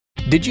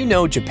Did you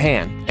know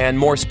Japan, and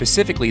more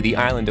specifically the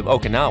island of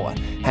Okinawa,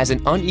 has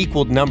an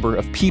unequaled number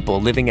of people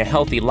living a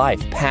healthy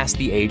life past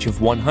the age of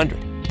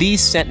 100?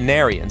 These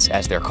centenarians,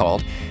 as they're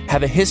called,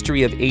 have a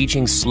history of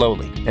aging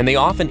slowly, and they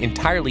often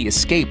entirely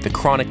escape the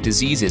chronic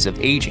diseases of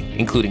aging,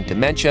 including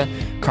dementia,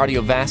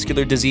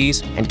 cardiovascular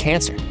disease, and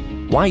cancer.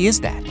 Why is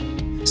that?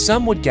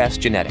 Some would guess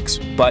genetics,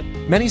 but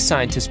many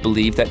scientists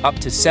believe that up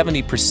to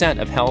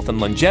 70% of health and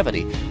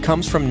longevity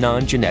comes from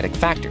non-genetic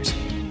factors.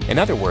 In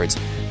other words,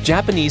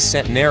 Japanese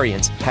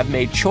centenarians have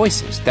made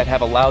choices that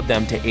have allowed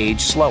them to age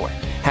slower,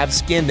 have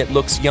skin that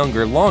looks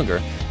younger longer,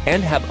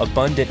 and have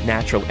abundant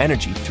natural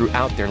energy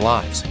throughout their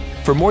lives.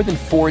 For more than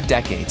 4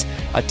 decades,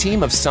 a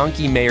team of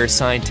Sanki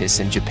scientists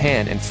in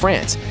Japan and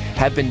France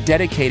have been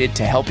dedicated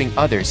to helping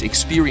others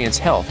experience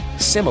health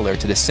similar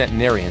to the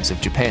centenarians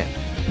of Japan.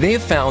 They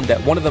have found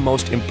that one of the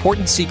most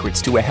important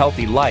secrets to a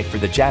healthy life for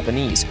the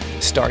Japanese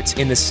starts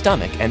in the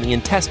stomach and the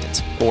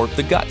intestines, or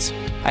the guts.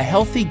 A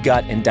healthy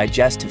gut and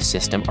digestive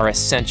system are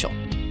essential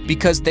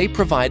because they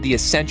provide the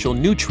essential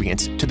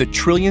nutrients to the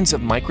trillions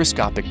of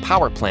microscopic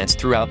power plants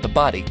throughout the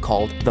body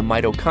called the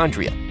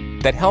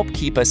mitochondria that help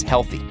keep us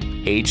healthy,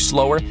 age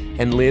slower,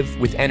 and live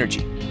with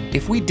energy.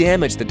 If we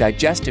damage the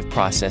digestive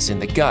process in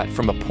the gut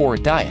from a poor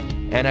diet,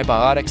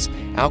 antibiotics,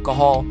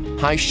 alcohol,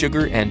 high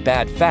sugar, and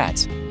bad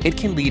fats, it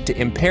can lead to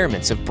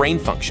impairments of brain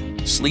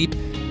function, sleep,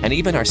 and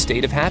even our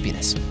state of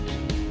happiness.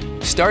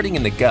 Starting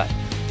in the gut,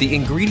 the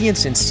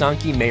ingredients in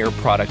Sanki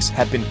products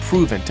have been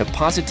proven to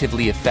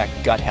positively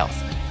affect gut health,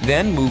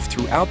 then move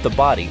throughout the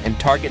body and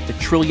target the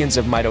trillions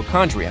of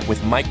mitochondria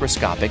with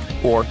microscopic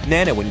or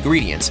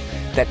nano-ingredients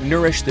that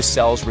nourish the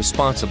cells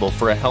responsible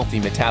for a healthy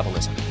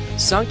metabolism.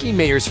 Sanki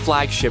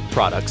flagship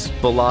products,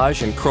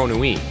 Balage and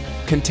Kronui,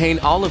 contain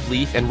olive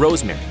leaf and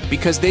rosemary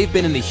because they've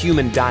been in the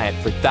human diet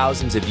for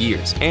thousands of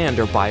years and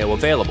are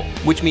bioavailable,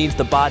 which means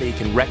the body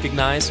can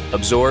recognize,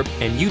 absorb,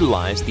 and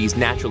utilize these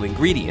natural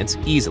ingredients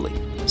easily.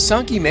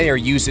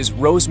 Sanki uses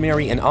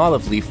rosemary and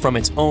olive leaf from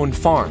its own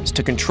farms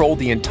to control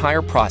the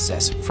entire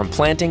process from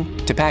planting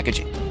to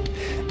packaging.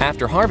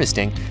 After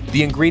harvesting,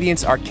 the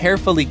ingredients are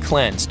carefully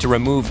cleansed to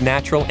remove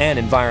natural and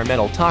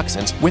environmental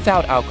toxins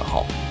without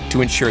alcohol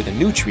to ensure the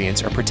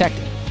nutrients are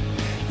protected.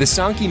 The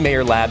Sanki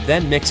lab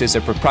then mixes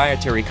a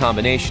proprietary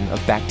combination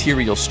of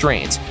bacterial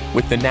strains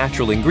with the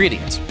natural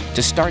ingredients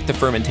to start the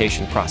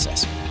fermentation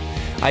process.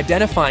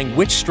 Identifying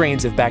which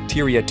strains of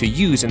bacteria to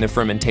use in the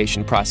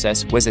fermentation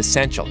process was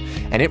essential,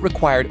 and it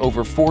required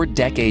over 4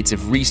 decades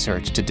of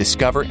research to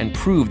discover and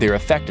prove their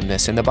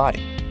effectiveness in the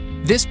body.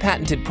 This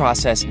patented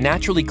process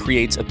naturally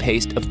creates a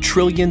paste of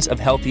trillions of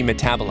healthy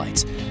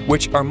metabolites,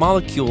 which are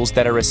molecules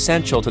that are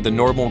essential to the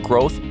normal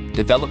growth,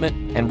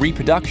 development, and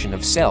reproduction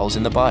of cells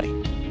in the body.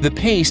 The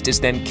paste is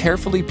then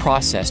carefully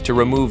processed to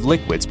remove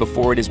liquids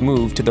before it is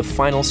moved to the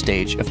final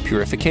stage of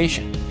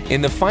purification.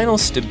 In the final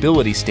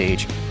stability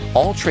stage,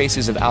 all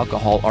traces of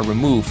alcohol are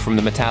removed from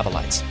the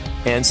metabolites,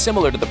 and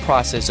similar to the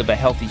process of a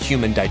healthy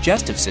human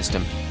digestive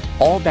system,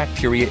 all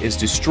bacteria is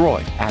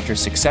destroyed after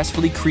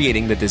successfully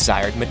creating the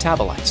desired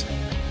metabolites.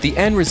 The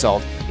end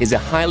result is a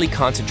highly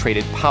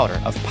concentrated powder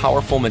of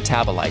powerful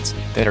metabolites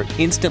that are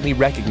instantly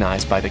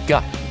recognized by the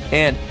gut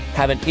and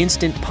have an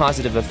instant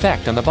positive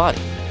effect on the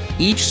body.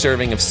 Each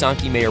serving of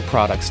Sanki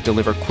products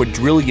deliver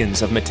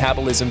quadrillions of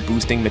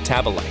metabolism-boosting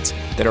metabolites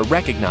that are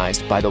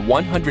recognized by the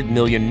 100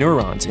 million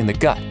neurons in the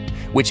gut,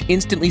 which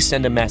instantly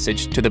send a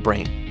message to the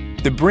brain.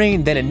 The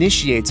brain then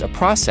initiates a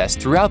process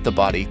throughout the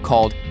body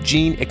called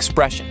gene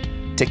expression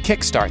to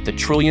kickstart the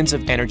trillions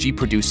of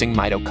energy-producing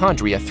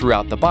mitochondria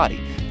throughout the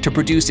body to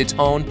produce its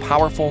own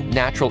powerful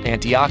natural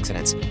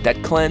antioxidants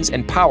that cleanse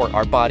and power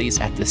our bodies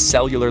at the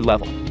cellular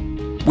level.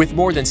 With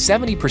more than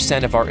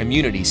 70% of our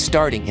immunity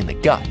starting in the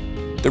gut,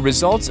 the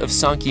results of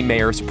Sanki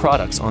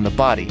products on the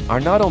body are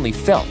not only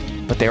felt,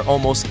 but they're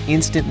almost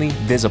instantly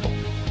visible.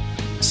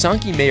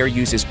 Sanki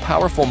uses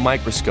powerful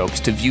microscopes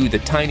to view the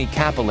tiny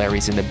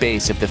capillaries in the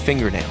base of the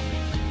fingernail.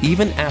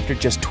 Even after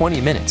just 20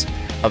 minutes,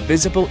 a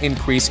visible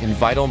increase in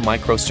vital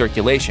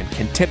microcirculation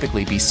can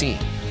typically be seen.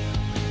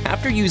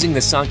 After using the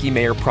Sanki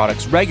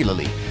products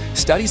regularly,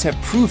 studies have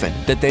proven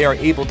that they are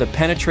able to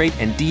penetrate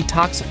and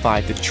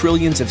detoxify the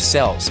trillions of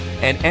cells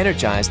and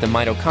energize the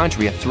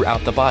mitochondria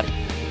throughout the body.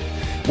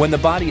 When the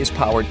body is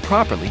powered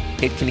properly,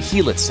 it can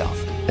heal itself,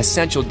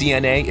 essential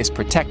DNA is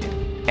protected,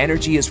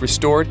 energy is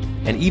restored,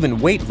 and even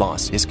weight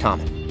loss is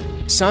common.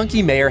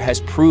 Sanki has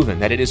proven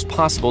that it is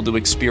possible to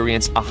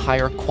experience a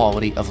higher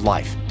quality of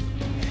life.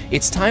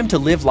 It's time to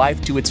live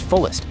life to its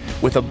fullest,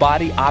 with a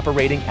body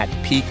operating at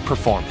peak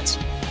performance.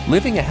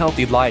 Living a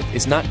healthy life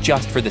is not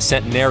just for the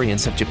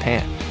centenarians of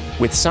Japan.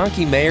 With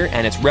Sanki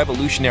and its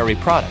revolutionary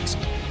products,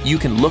 you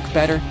can look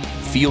better,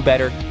 feel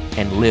better,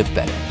 and live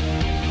better.